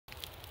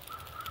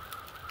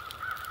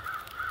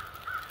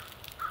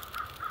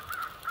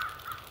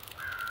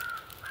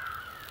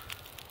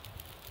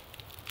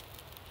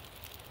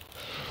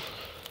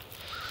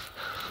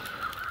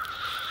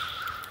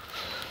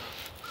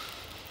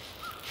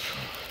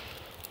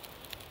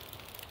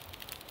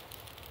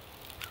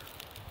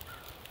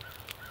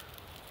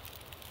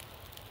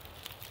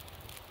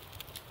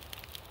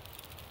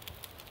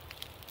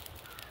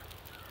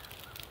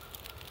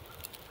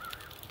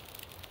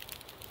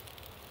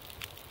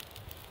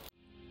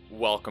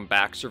Welcome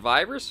back,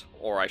 survivors,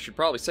 or I should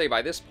probably say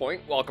by this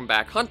point, welcome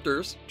back,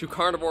 hunters, to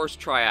Carnivores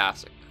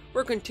Triassic.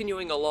 We're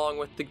continuing along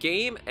with the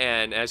game,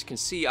 and as you can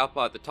see up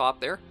at the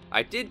top there,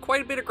 I did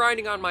quite a bit of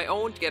grinding on my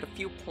own to get a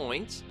few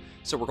points,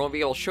 so we're going to be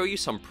able to show you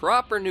some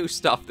proper new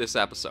stuff this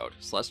episode.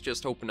 So let's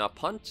just open up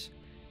Hunt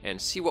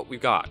and see what we've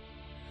got.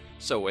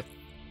 So with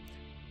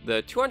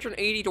the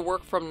 280 to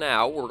work from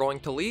now, we're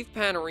going to leave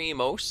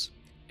Panoramos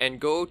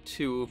and go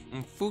to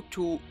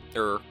Mfudo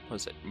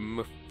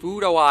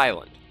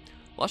Island.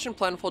 Lush and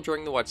plentiful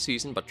during the wet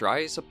season, but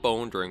dry as a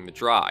bone during the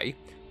dry.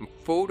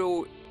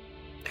 Mfudo...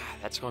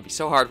 That's going to be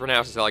so hard to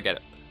pronounce until I get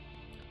it.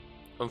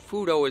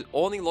 Mfudo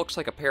only looks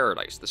like a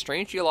paradise. The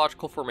strange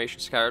geological formation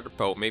scattered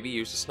about may be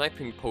used as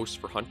sniping posts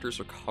for hunters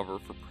or cover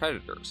for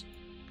predators.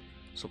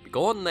 So we'll be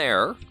going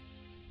there.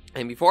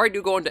 And before I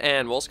do go into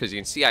animals, because you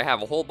can see I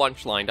have a whole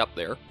bunch lined up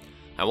there,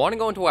 I want to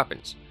go into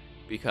weapons.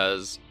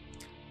 Because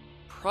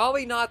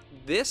probably not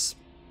this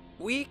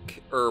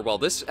week, or well,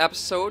 this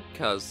episode,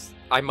 because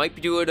I might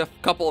be doing a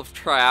couple of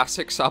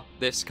Triassics up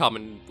this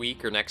coming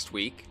week or next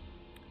week.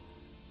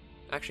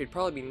 Actually, it'd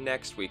probably be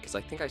next week, because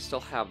I think I still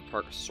have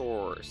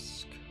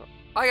Parkasaurus.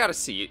 I gotta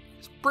see.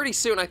 Pretty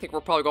soon, I think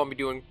we're probably going to be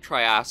doing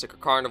Triassic or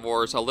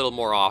Carnivores a little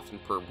more often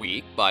per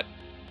week, but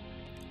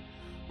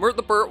Mert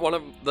the Burt, one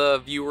of the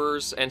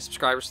viewers and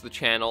subscribers to the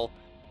channel,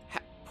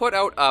 put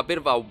out a bit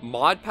of a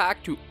mod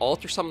pack to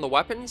alter some of the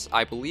weapons.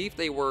 I believe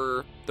they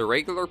were the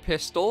regular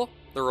pistol,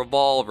 the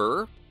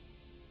revolver,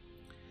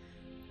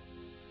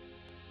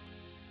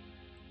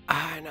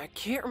 and I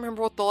can't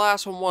remember what the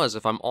last one was,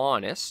 if I'm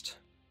honest.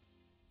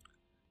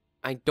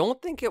 I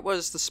don't think it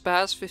was the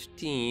Spaz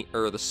 15,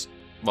 or the...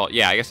 Well,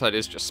 yeah, I guess that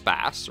is just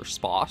Spas, or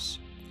Spas.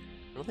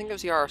 I don't think it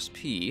was the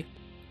RSP.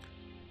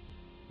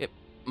 It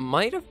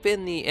might have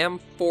been the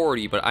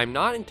M40, but I'm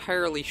not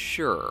entirely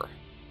sure.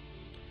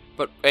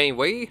 But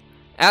anyway,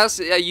 as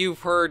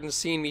you've heard and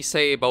seen me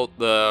say about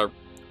the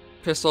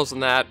pistols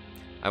and that,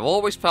 I've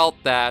always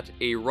felt that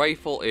a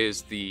rifle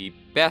is the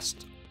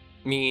best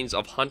means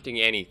of hunting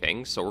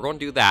anything, so we're going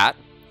to do that.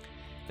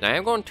 And I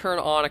am going to turn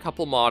on a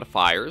couple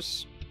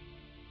modifiers.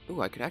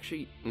 Ooh, I could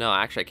actually... No,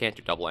 actually I can't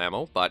do double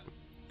ammo, but...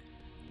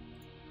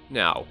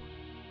 Now,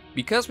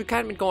 because we've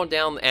kind of been going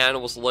down the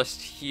animals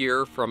list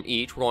here from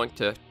each, we're going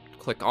to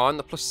click on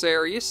the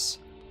Placerias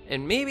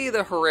and maybe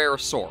the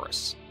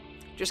Herrerasaurus.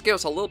 Just give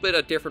us a little bit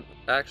of different...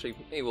 Actually,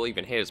 maybe we'll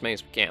even hit as many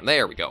as we can.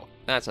 There we go.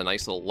 That's a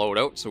nice little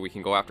loadout, so we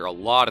can go after a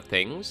lot of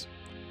things.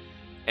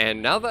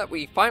 And now that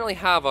we finally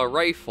have a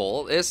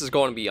rifle, this is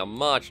going to be a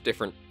much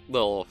different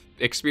little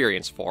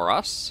experience for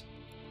us.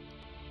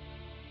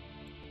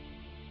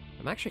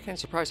 I'm actually kind of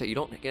surprised that you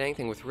don't get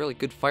anything with really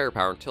good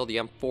firepower until the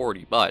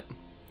M40, but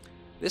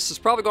this is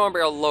probably going to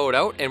be a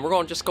loadout, and we're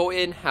going to just go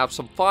in, have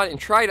some fun, and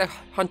try to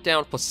hunt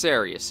down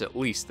Placerias, at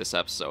least this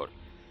episode.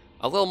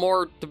 A little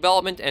more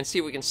development, and see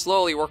if we can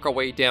slowly work our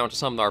way down to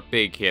some of our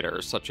big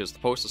hitters, such as the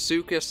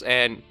Postosuchus,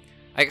 and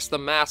I guess the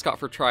mascot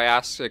for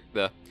Triassic,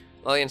 the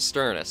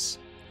Liliansternus.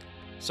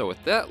 So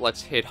with that,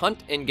 let's hit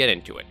hunt and get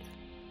into it.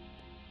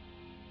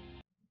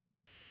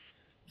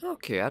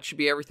 Okay, that should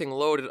be everything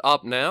loaded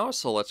up now,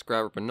 so let's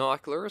grab our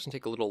binoculars and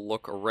take a little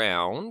look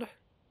around.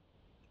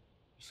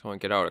 Just want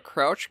to get out of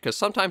crouch, because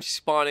sometimes you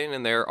spawn in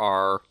and there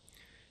are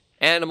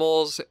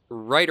animals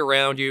right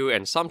around you,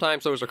 and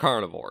sometimes those are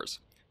carnivores.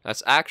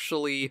 That's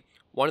actually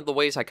one of the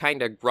ways I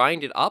kind of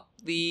grinded up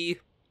the...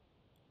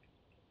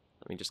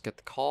 Let me just get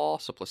the call.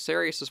 So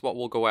Placerias is what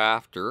we'll go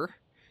after.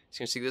 As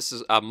you can see, this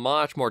is a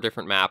much more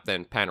different map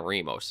than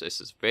Panoramos.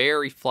 This is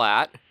very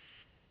flat.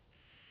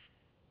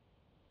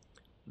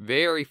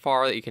 Very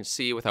far that you can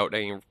see without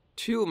any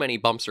too many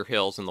bumps or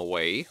hills in the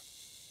way.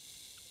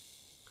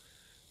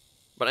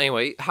 But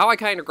anyway, how I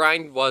kind of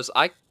grind was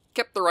I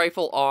kept the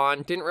rifle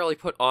on, didn't really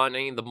put on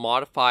any of the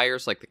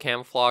modifiers like the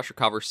camouflage or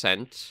cover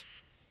scent,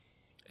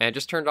 and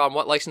just turned on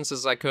what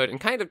licenses I could, and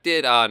kind of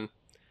did on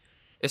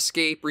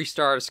escape,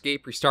 restart,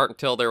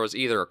 until there was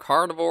either a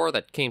carnivore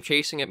that came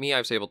chasing at me I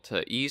was able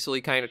to easily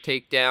kind of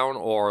take down,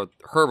 or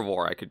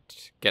herbivore I could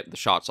get the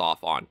shots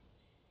off on.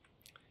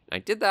 I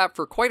did that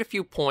for quite a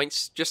few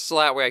points, just so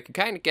that way I could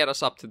kind of get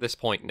us up to this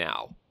point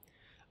now.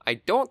 I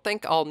don't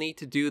think I'll need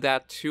to do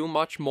that too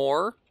much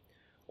more,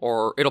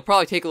 or it'll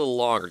probably take a little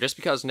longer, just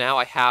because now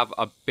I have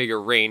a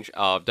bigger range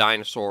of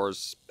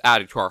dinosaurs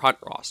added to our hunt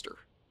roster.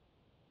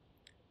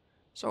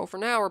 So for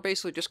now, we're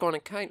basically just going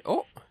to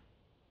Oh!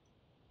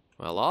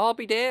 Well, I'll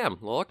be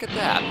damned. Look at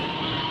that.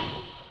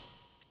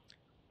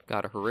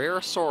 Got a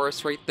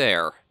Herrerasaurus right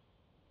there.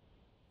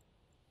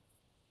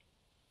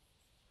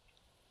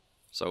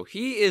 So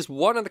he is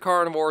one of the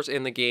carnivores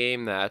in the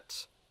game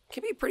that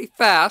can be pretty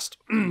fast.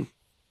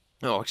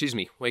 Oh, excuse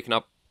me, waking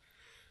up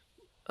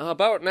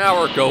about an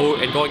hour ago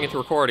and going into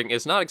recording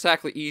is not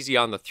exactly easy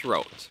on the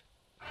throat.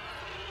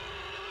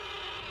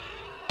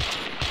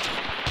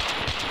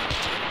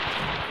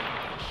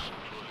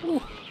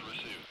 Whew.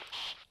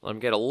 Let him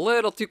get a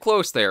little too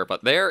close there,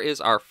 but there is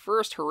our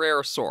first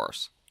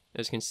Herrerasaurus.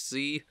 As you can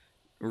see,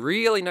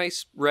 really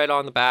nice red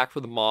on the back for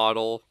the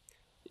model.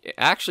 You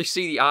actually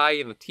see the eye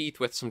and the teeth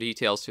with some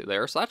details to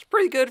there, so that's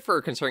pretty good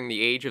for considering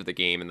the age of the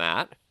game and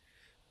that.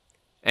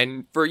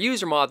 And for a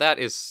user mod, that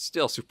is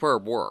still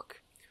superb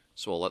work.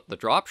 So we'll let the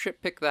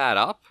dropship pick that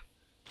up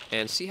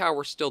and see how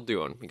we're still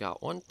doing. We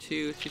got 1,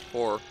 2, 3,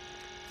 4,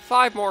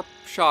 5 more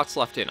shots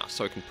left in us,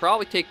 so we can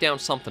probably take down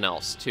something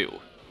else too.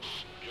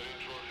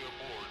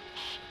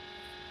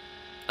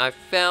 I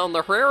found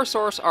the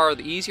Herrerasaurus are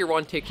the easier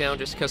one to take down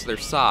just because of their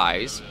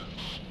size.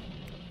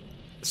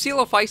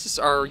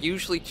 Coelophysis are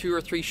usually 2 or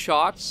 3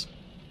 shots,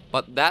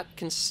 but that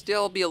can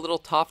still be a little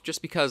tough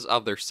just because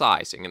of their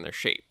sizing and their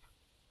shape.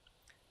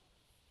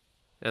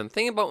 And the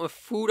thing about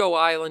Mafudo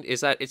Island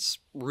is that it's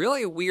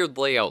really a weird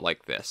layout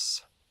like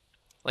this.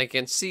 Like, you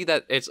can see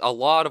that it's a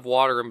lot of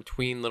water in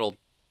between little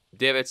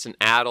divots and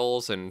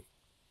atolls and...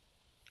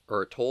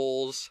 or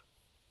atolls.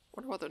 I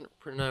wonder what the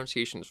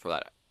pronunciation is for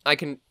that.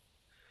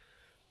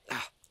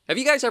 Have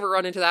you guys ever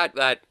run into that?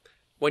 That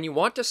when you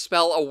want to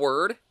spell a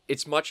word,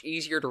 it's much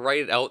easier to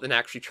write it out than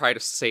actually try to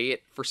say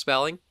it for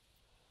spelling?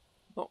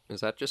 Oh,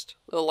 is that just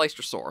a little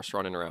Placeriasaurus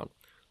running around?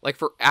 Like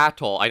for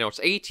atoll, I know it's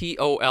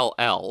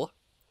A-T-O-L-L.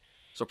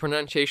 So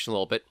pronunciation a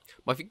little bit.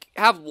 But if you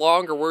have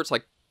longer words,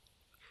 like,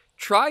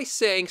 try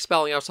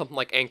spelling out something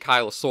like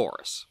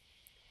Ankylosaurus.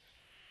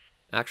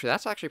 Actually,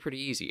 that's actually pretty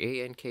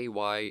easy.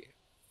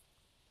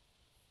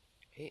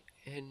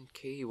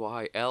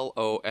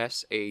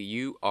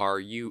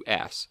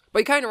 A-N-K-Y-L-O-S-A-U-R-U-S. But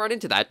you kind of run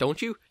into that,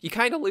 don't you? You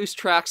kind of lose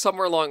track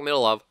somewhere along the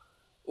middle of,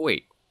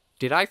 wait,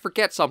 did I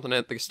forget something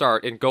at the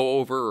start and go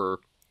over, or...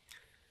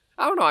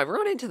 I don't know, I've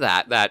run into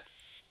that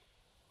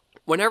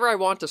whenever I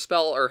want to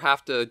spell or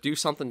have to do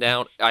something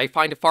down, I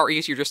find it far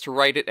easier just to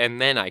write it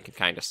and then I can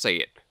kind of say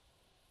it.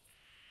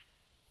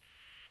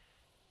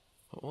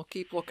 We'll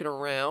keep looking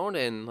around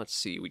and let's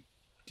see, we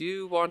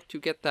do want to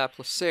get that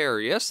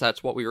Placerius.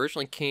 That's what we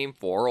originally came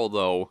for,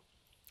 although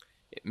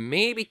it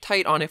may be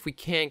tight on if we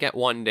can get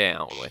one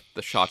down with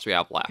the shots we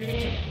have left.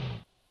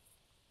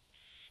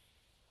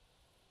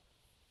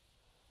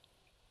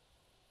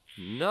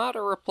 Not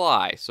a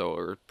reply, so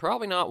there's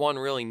probably not one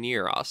really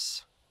near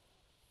us.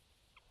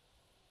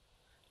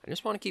 I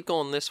just want to keep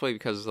going this way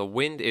because the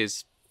wind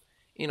is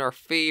in our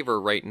favor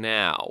right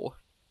now.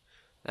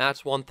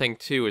 That's one thing,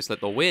 too, is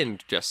that the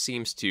wind just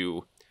seems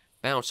to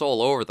bounce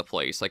all over the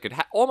place. Like, it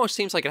almost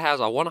seems like it has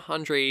a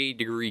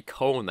 180-degree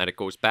cone that it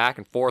goes back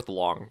and forth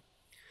along.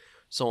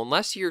 So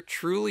unless you're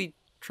truly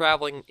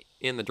traveling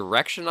in the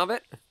direction of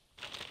it...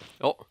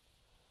 Oh.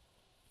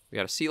 We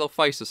got a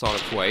Coelophysis on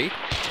its way.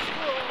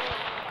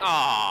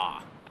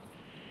 Ah!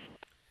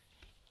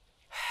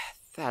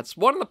 That's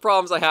one of the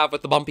problems I have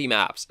with the bumpy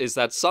maps, is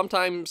that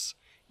sometimes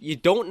you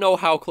don't know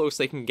how close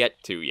they can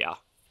get to ya.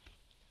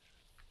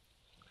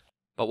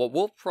 But what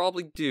we'll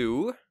probably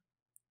do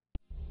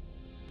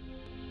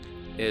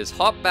is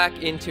hop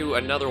back into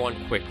another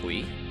one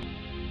quickly.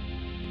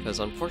 Because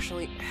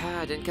unfortunately,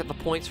 I didn't get the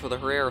points for the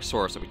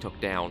Herrerasaurus that we took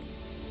down.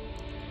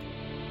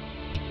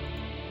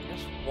 I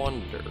just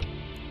wonder.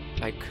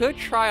 I could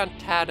try on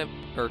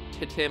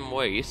Titim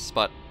Waste,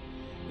 but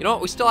you know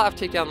what? We still have to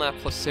take down that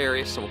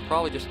Placerius, so we'll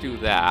probably just do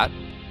that.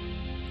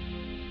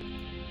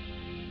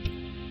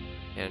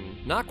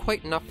 And not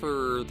quite enough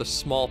for the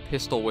small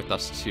pistol with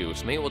us too,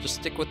 so maybe we'll just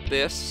stick with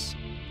this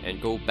and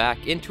go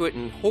back into it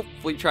and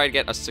hopefully try to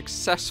get a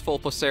successful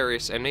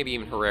Placerius and maybe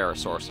even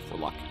Herrerasaurus if we're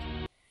lucky.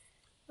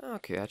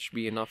 Okay, that should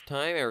be enough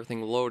time.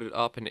 Everything loaded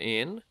up and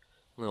in.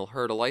 A little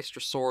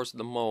Herrerasaurus at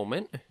the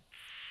moment.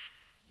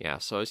 Yeah,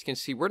 so as you can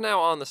see, we're now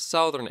on the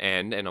southern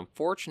end, and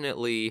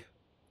unfortunately,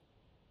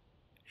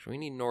 we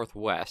need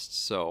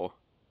northwest, so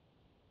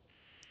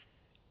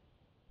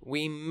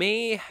we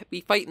may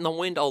be fighting the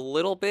wind a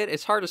little bit.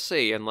 It's hard to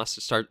say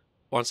unless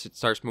once it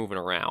starts moving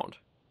around.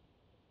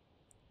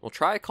 We'll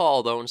try a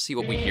call, though, and see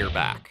what we hear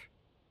back.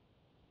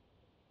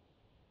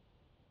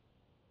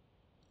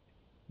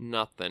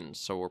 Nothing,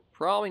 so we're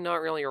probably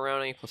not really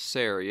around any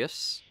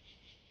Placerius.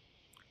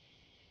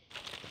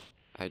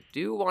 I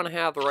do want to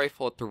have the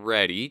rifle at the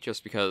ready,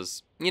 just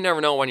because you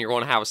never know when you're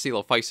going to have a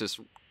Coelophysis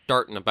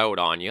darting about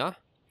on you.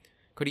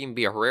 Could even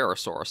be a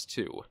Herrerasaurus,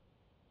 too.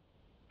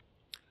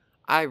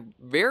 I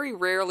very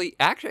rarely...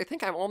 Actually, I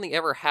think I've only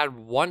ever had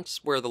once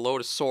where the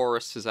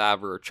Lotosaurus has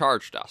ever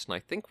charged us, and I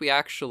think we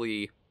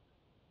actually...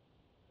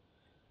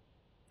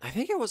 I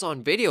think it was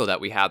on video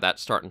that we had that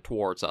starting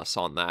towards us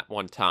on that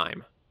one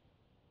time.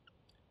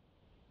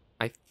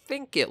 I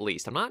think, at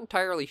least. I'm not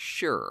entirely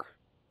sure.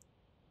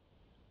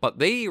 But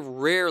they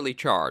rarely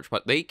charge,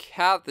 but they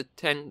have the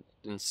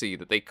tendency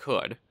that they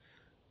could.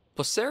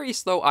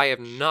 Placerius, though, I have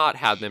not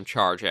had them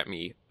charge at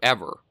me,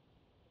 ever.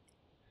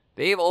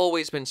 They've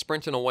always been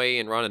sprinting away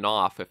and running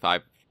off if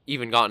I've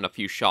even gotten a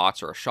few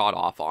shots or a shot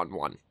off on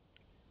one.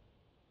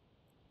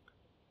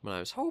 But I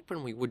was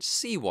hoping we would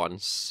see one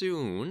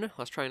soon.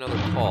 Let's try another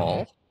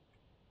call.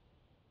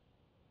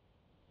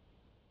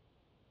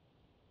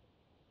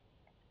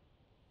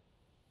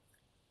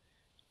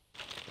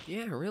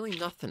 Yeah, really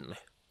nothing.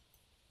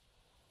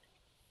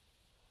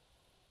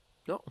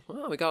 No,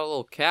 well, we got a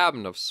little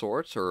cabin of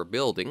sorts, or a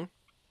building.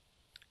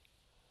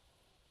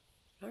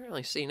 Not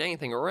really seeing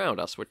anything around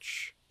us,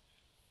 which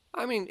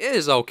I mean, it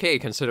is okay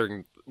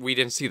considering we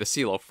didn't see the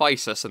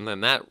Coelophysis, and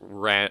then that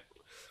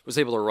was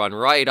able to run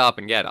right up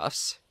and get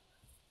us.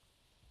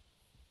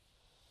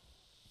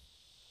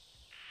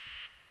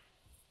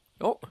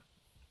 Oh,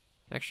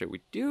 actually,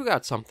 we do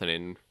got something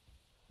in.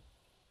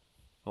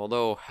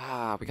 Although,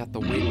 we got the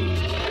wind.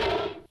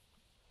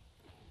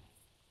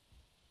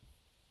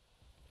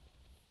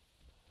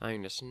 I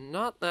mean, it's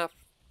not that...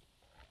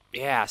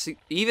 Yeah, see,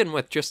 even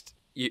with just...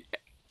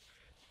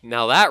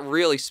 Now that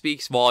really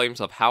speaks volumes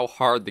of how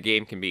hard the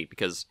game can be,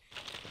 because...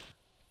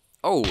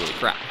 Holy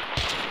crap.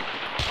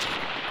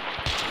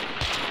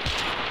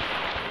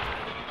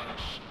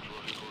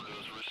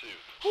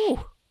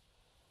 Whew.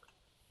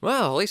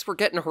 Well, at least we're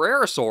getting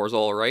Herrerasaurus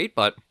alright,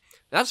 but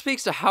that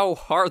speaks to how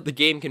hard the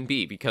game can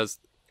be, because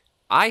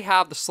I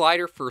have the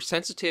slider for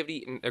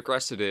sensitivity and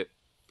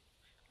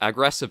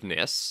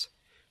aggressiveness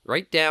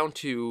right down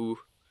to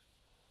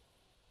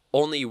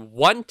only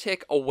 1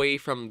 tick away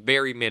from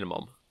very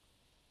minimum.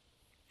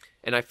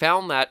 And I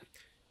found that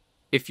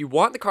if you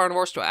want the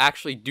carnivores to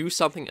actually do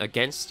something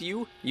against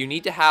you, you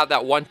need to have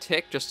that 1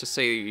 tick just to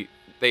say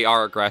they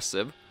are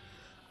aggressive.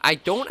 I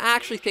don't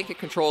actually think it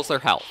controls their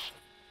health.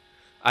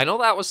 I know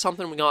that was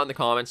something we got in the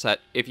comments,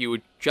 that if you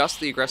adjust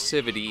the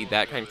aggressivity,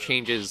 that kind of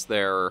changes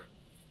their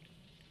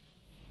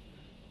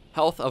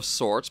health of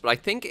sorts, but I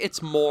think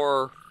it's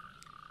more...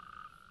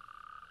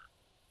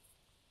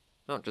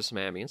 Not just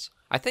mammies.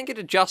 I think it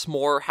adjusts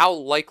more how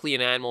likely an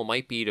animal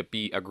might be to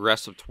be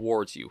aggressive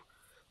towards you.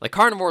 Like,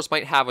 carnivores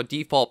might have a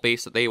default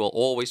base that they will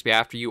always be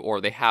after you, or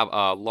they have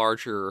a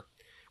larger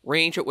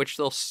range at which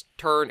they'll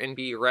turn and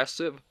be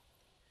aggressive.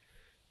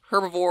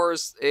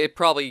 Herbivores, it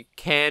probably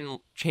can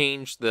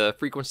change the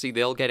frequency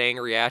they'll get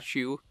angry at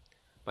you,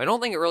 but I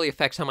don't think it really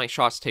affects how many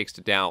shots it takes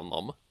to down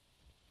them.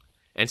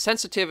 And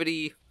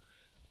sensitivity,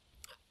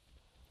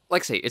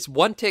 like I say, it's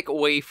 1 tick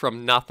away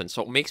from nothing,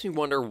 so it makes me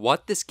wonder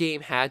what this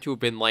game had to have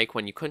been like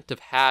when you couldn't have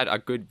had a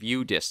good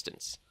view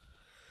distance.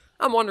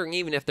 I'm wondering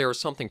even if there was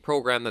something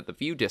programmed that the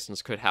view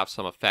distance could have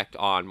some effect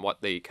on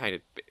what they kind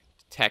of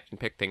detect and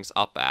pick things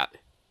up at.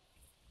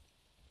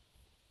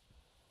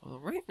 Well,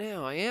 right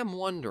now, I am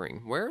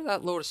wondering where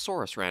that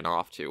Lotosaurus ran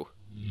off to.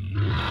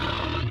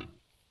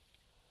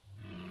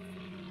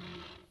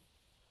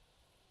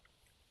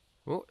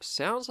 Well,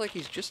 sounds like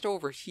he's just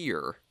over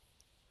here.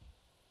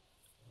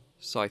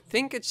 So I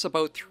think it's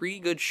about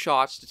 3 good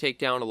shots to take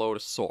down a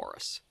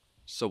Lotosaurus.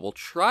 So we'll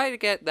try to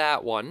get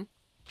that one.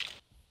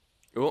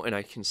 Oh, and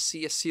I can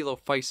see a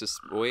Coelophysis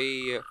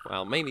way,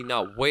 well, maybe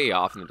not way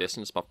off in the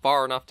distance, but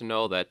far enough to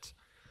know that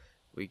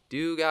we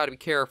do gotta be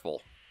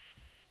careful.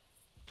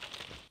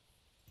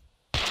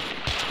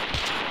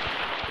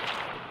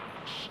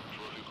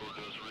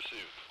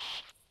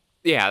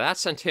 Yeah, that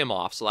sent him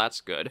off, so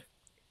that's good.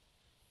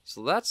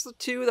 So that's the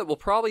 2 that we'll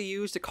probably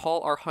use to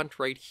call our hunt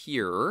right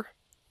here.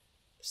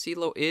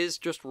 Coelo is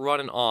just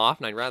running off,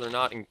 and I'd rather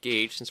not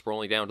engage since we're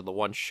only down to the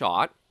 1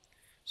 shot.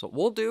 So what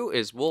we'll do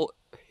is we'll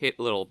hit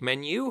a little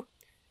menu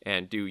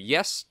and do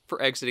yes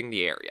for exiting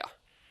the area.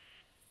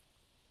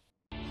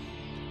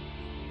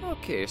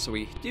 Okay, so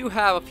we do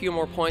have a few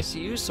more points to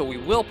use, so we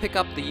will pick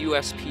up the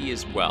USP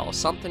as well.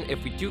 Something,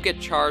 if we do get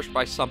charged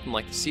by something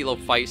like the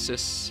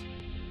Coelophysis,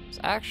 it's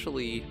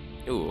actually...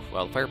 Ooh,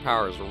 well, the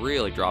firepower has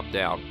really dropped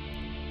down.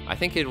 I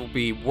think it will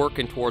be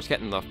working towards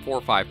getting the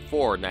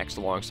 4.54 next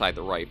alongside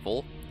the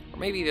rifle, or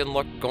maybe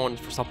even going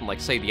for something like,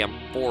 say, the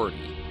M40.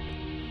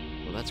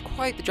 Well, that's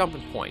quite the jump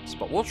in points,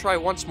 but we'll try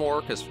once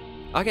more, because,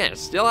 again,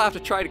 still have to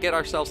try to get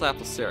ourselves that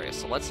Placerias,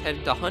 so let's head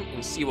into hunt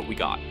and see what we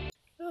got.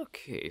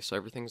 Okay, so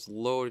everything's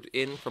loaded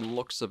in from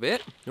looks of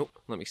it. Nope,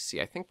 let me see,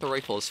 I think the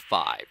rifle is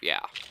 5,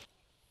 yeah.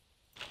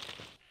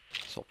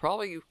 So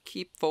probably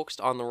keep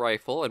focused on the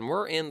rifle, and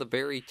we're in the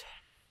very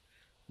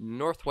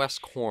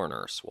northwest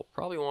corner, so we'll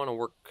probably want to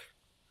work...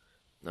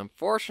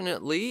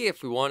 Unfortunately,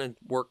 if we want to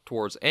work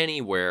towards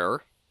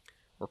anywhere,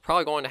 we're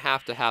probably going to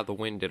have the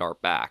wind at our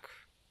back.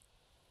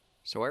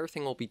 So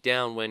everything will be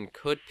downwind,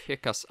 could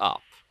pick us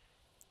up.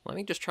 Let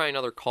me just try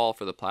another call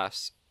for the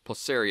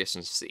Placerias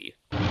and see.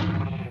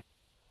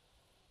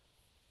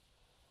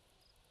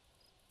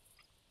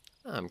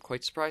 I'm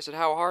quite surprised at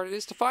how hard it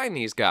is to find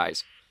these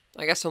guys.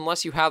 I guess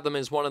unless you have them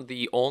as one of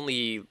the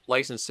only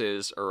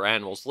licenses or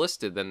animals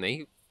listed, then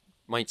they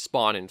might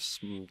spawn in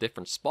some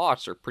different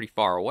spots or pretty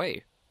far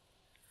away.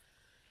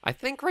 I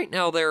think right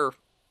now they're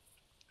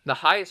the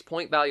highest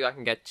point value I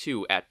can get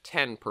to at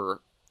 10 per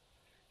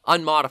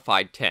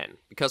unmodified 10.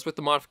 Because with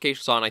the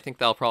modifications on, I think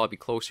they'll probably be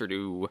closer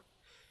to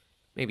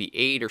maybe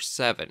 8 or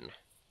 7.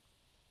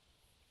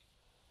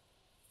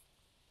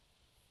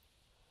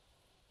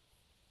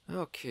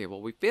 Okay,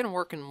 well, we've been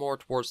working more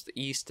towards the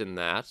east in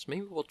that, so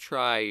maybe we'll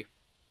try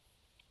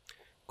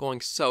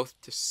going south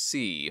to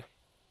see.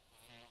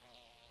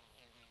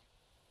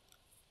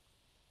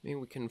 Maybe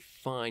we can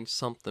find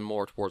something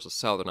more towards the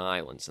southern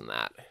islands in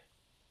that.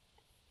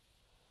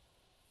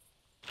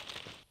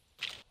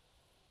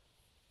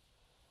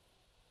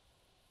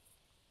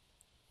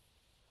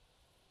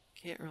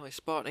 Can't really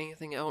spot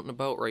anything out and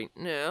about right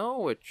now,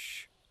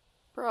 which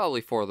probably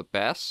for the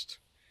best.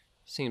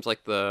 Seems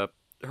like the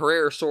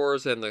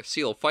Herrerasaurus and the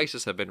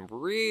SurvivalVis have been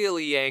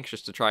really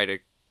anxious to try to...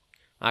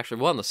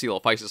 Actually, one of the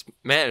SurvivalVis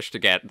managed to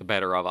get the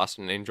better of us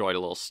and enjoyed a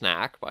little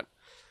snack, but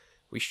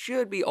we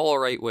should be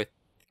alright with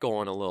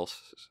going a little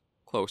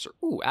closer.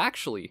 Ooh,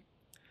 actually...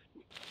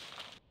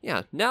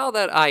 Yeah, now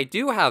that I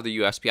do have the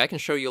USP, I can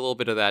show you a little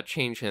bit of that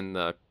change in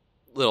the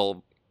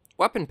little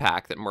weapon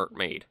pack that Mert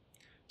made.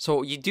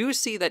 So you do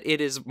see that it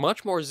is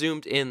much more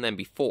zoomed in than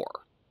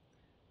before.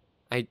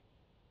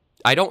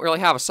 I don't really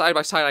have a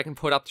side-by-side I can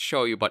put up to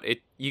show you, but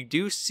you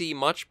do see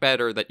much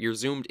better that you're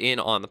zoomed in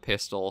on the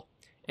pistol,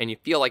 and you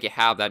feel like you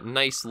have that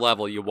nice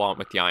level you want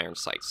with the iron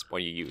sights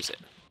when you use it.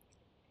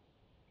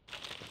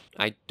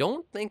 I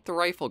don't think the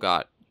rifle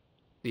got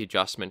the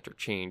adjustment or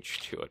change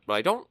to it,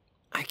 but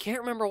I can't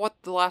remember what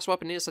the last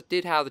weapon is that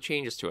did have the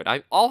changes to it.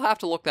 I'll have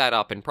to look that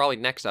up, and probably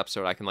next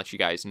episode I can let you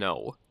guys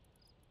know.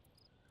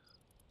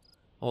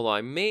 Although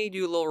I may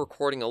do a little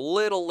recording a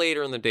little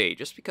later in the day,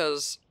 just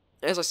because,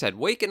 as I said,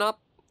 waking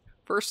up,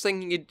 first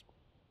thing you...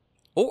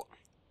 Oh!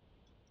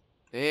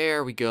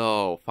 There we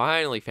go.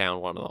 Finally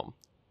found one of them.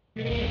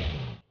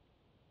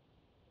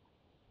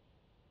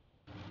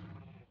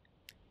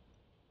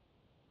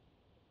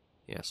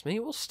 Yes, maybe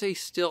we'll stay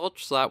still,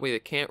 so that way they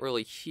can't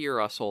really hear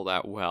us all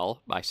that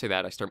well. I say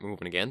that, I start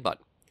moving again, but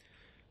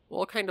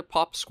we'll kind of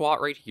pop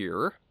squat right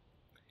here,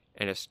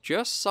 and it's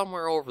just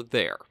somewhere over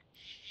there.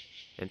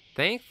 And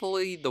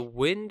thankfully, the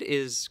wind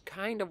is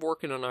kind of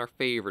working in our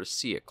favor to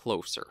see it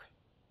closer.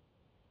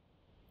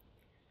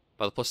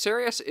 But the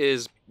Placerias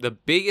is the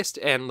biggest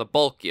and the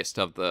bulkiest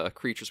of the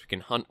creatures we can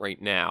hunt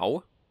right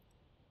now.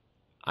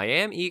 I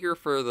am eager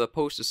for the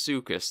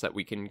Postasuchus that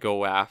we can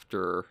go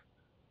after.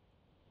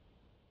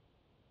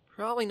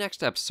 Probably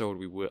next episode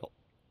we will.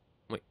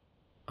 Wait,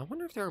 I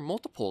wonder if there are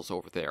multiples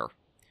over there.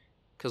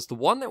 Because the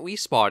one that we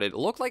spotted, it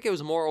looked like it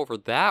was more over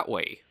that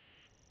way.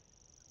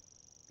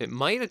 It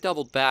might have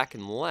doubled back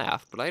and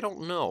left, but I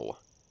don't know.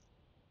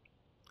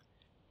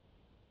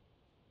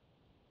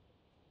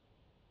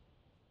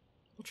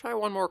 We'll try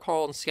one more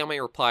call and see how many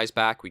replies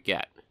back we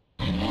get.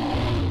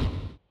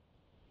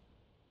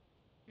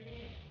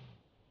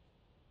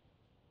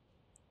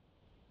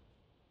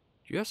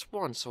 Just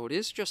one, so it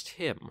is just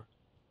him.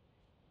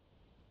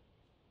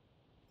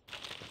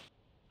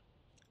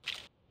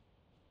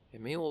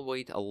 And maybe we'll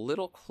wait a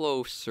little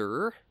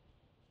closer.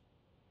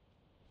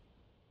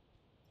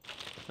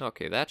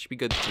 Okay, that should be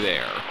good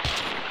there.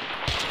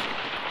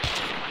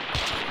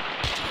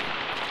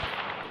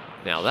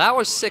 Now, that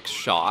was 6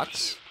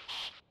 shots.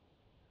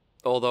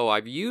 Although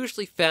I've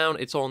usually found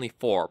it's only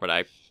 4, but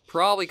I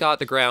probably got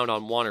the ground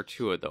on 1 or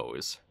 2 of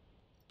those.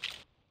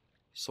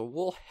 So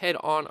we'll head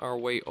on our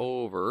way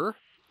over.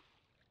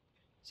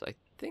 So I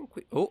think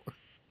we... Oh!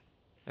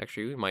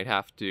 Actually, we might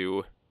have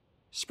to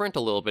sprint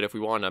a little bit if we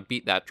want to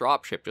beat that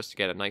dropship just to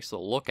get a nice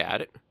little look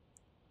at it.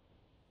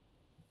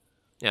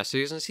 Yeah, so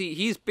you can see,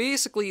 he's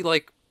basically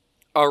like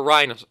a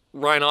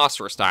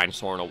rhinoceros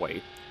dinosaur in a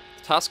way.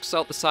 Tusks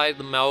out the side of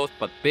the mouth,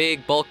 but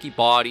big, bulky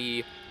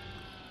body,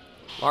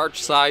 large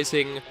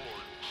sizing.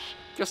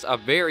 Just a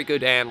very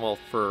good animal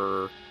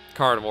for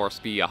carnivores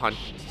to be a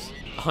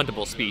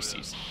huntable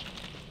species.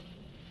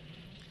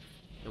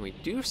 And we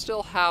do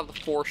still have the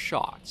 4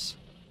 shots.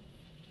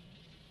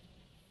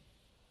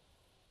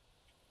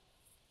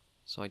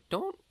 So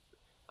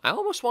I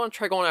almost want to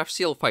try going after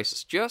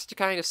SurvivalVis just to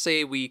kind of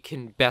say we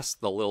can best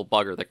the little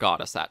bugger that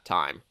got us that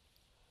time.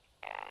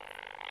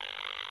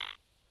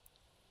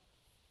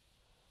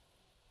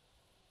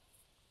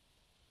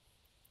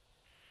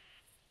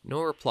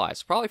 No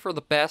replies. Probably for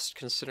the best,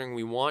 considering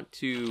we want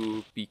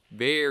to be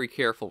very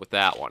careful with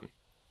that one.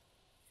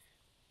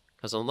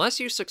 Because unless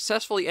you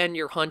successfully end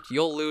your hunt,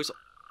 you'll lose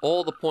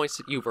all the points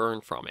that you've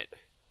earned from it.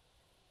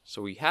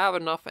 So we have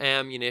enough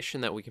ammunition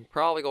that we can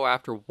probably go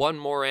after one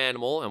more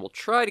animal, and we'll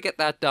try to get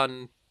that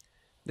done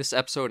this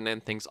episode and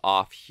end things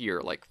off here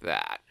like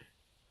that.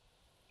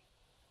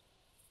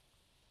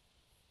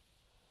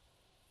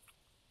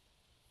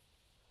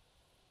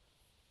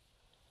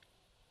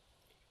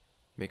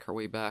 Make our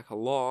way back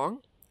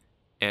along.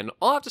 And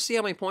I'll have to see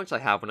how many points I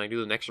have when I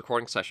do the next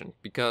recording session,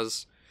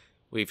 because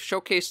we've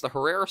showcased the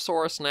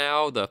Herrerasaurus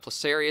now, the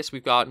Placerias,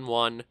 we've gotten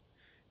one.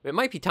 It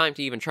might be time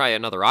to even try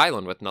another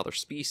island with another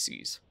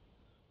species.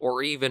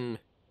 Or even...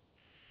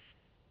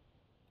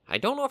 I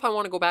don't know if I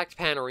want to go back to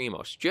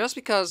Panoremos, just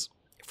because,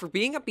 for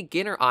being a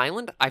beginner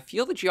island, I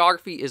feel the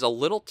geography is a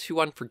little too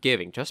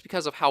unforgiving, just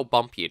because of how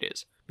bumpy it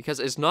is.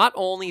 Because it's not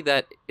only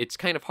that it's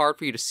kind of hard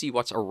for you to see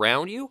what's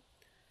around you.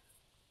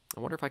 I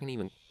wonder if I can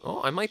even...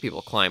 Oh, I might be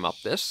able to climb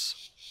up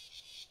this.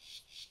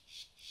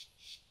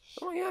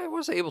 Oh yeah, I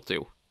was able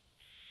to.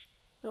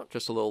 Oh,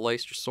 just a little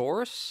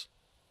Placerisaurus.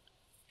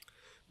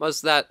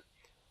 Was that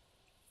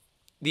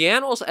the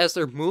animals, as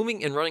they're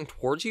moving and running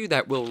towards you,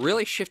 that will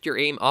really shift your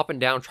aim up and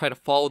down, try to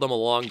follow them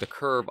along the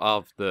curve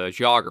of the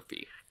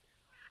geography.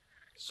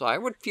 So I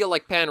would feel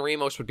like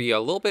Panoremos would be a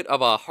little bit of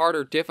a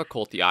harder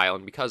difficulty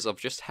island because of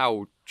just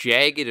how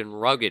jagged and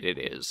rugged it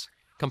is,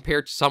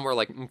 compared to somewhere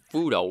like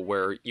Mfudo,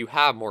 where you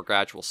have more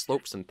gradual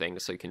slopes and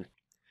things, so you can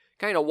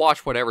kind of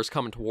watch whatever's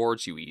coming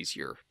towards you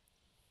easier.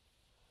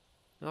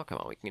 Oh, come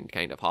on, we can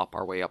kind of hop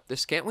our way up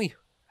this, can't we?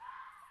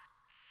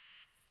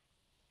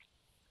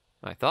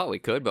 I thought we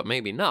could, but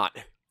maybe not.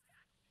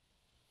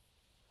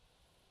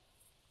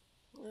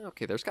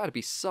 Okay, there's got to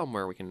be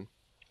somewhere we can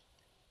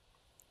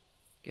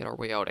get our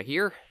way out of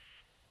here.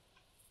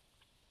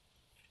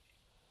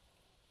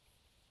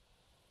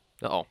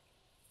 Uh-oh.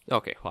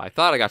 Okay, well, I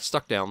thought I got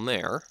stuck down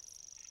there.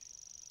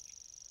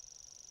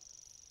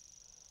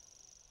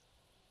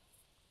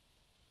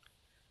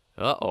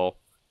 Uh-oh.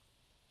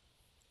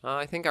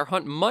 I think our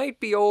hunt might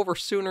be over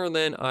sooner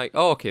than I...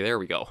 Oh, okay, there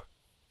we go.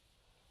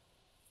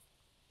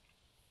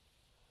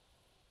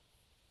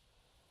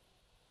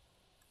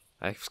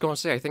 I was going to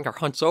say, I think our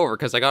hunt's over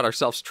because I got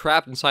ourselves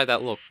trapped inside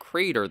that little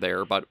crater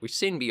there, but we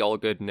seem to be all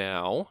good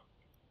now.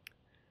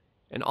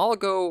 And I'll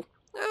go,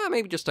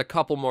 maybe just a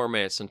couple more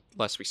minutes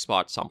unless we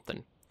spot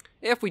something.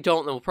 If we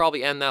don't, then we'll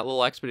probably end that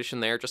little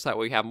expedition there, just that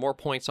way we have more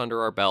points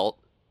under our belt.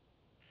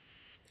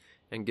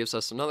 And gives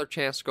us another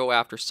chance to go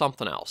after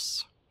something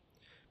else.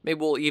 Maybe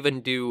we'll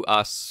even do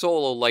a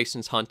solo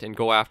license hunt and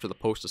go after the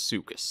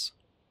Postosuchus.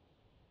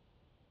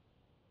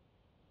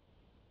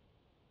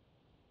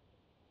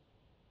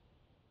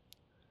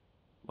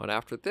 But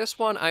after this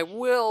one, I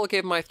will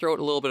give my throat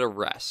a little bit of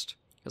rest.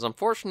 Because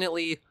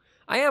unfortunately,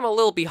 I am a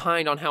little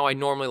behind on how I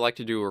normally like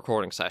to do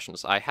recording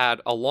sessions. I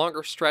had a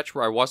longer stretch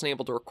where I wasn't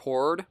able to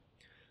record.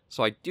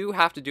 So I do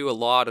have to do a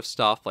lot of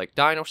stuff like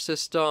Dino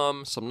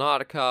System,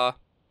 Subnautica.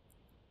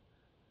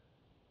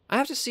 I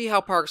have to see how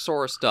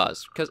Parkasaurus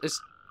does.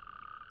 Because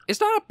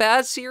it's not a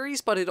bad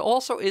series, but it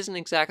also isn't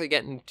exactly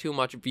getting too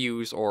much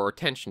views or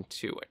attention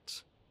to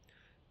it.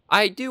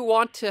 I do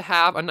want to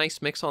have a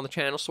nice mix on the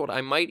channel, so what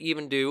I might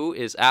even do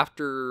is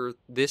after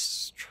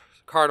this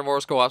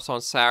Carnivores go up on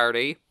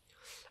Saturday,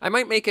 I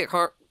might make it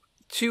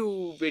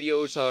 2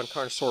 videos on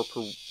Carnosaur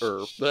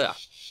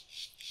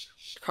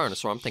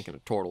Carnosaur, I'm thinking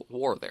of Total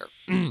War there.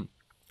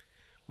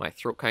 My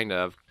throat kind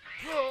of...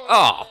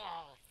 Oh!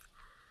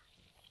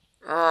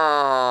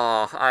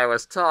 Oh, I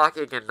was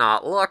talking and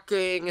not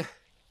looking.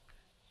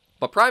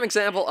 But prime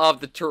example of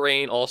the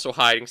terrain also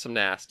hiding some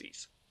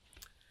nasties.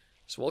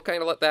 So we'll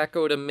kind of let that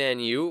go to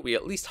menu. We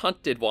at least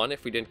hunted one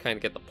if we didn't kind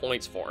of get the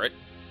points for it.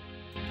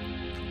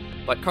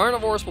 But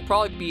Carnivores will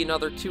probably be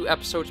another 2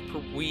 episodes per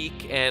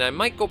week, and I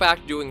might go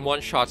back to doing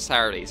one-shot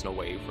Saturdays in a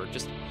way, for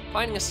just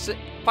finding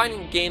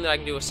a game that I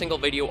can do a single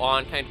video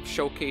on, kind of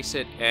showcase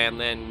it, and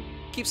then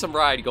keep some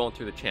variety going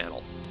through the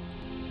channel.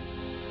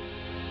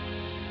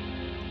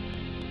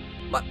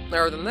 But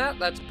other than that,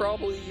 that's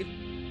probably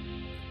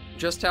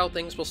just how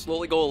things will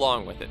slowly go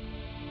along with it.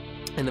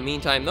 In the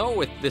meantime, though,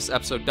 with this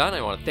episode done,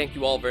 I want to thank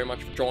you all very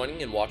much for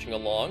joining and watching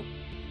along.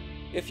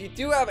 If you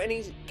do have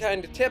any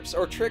kind of tips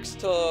or tricks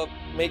to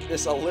make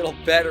this a little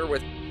better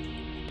with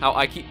how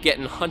I keep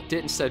getting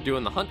hunted instead of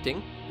doing the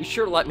hunting, be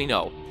sure to let me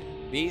know.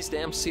 These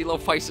damn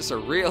Coelophysis are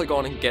really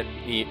going to get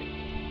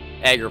me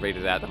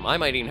aggravated at them. I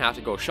might even have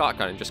to go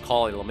shotgun and just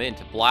call them in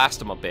to blast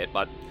them a bit,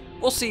 but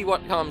we'll see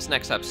what comes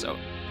next episode.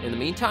 In the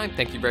meantime,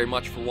 thank you very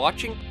much for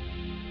watching,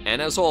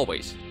 and as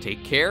always,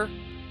 take care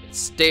and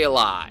stay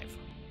alive.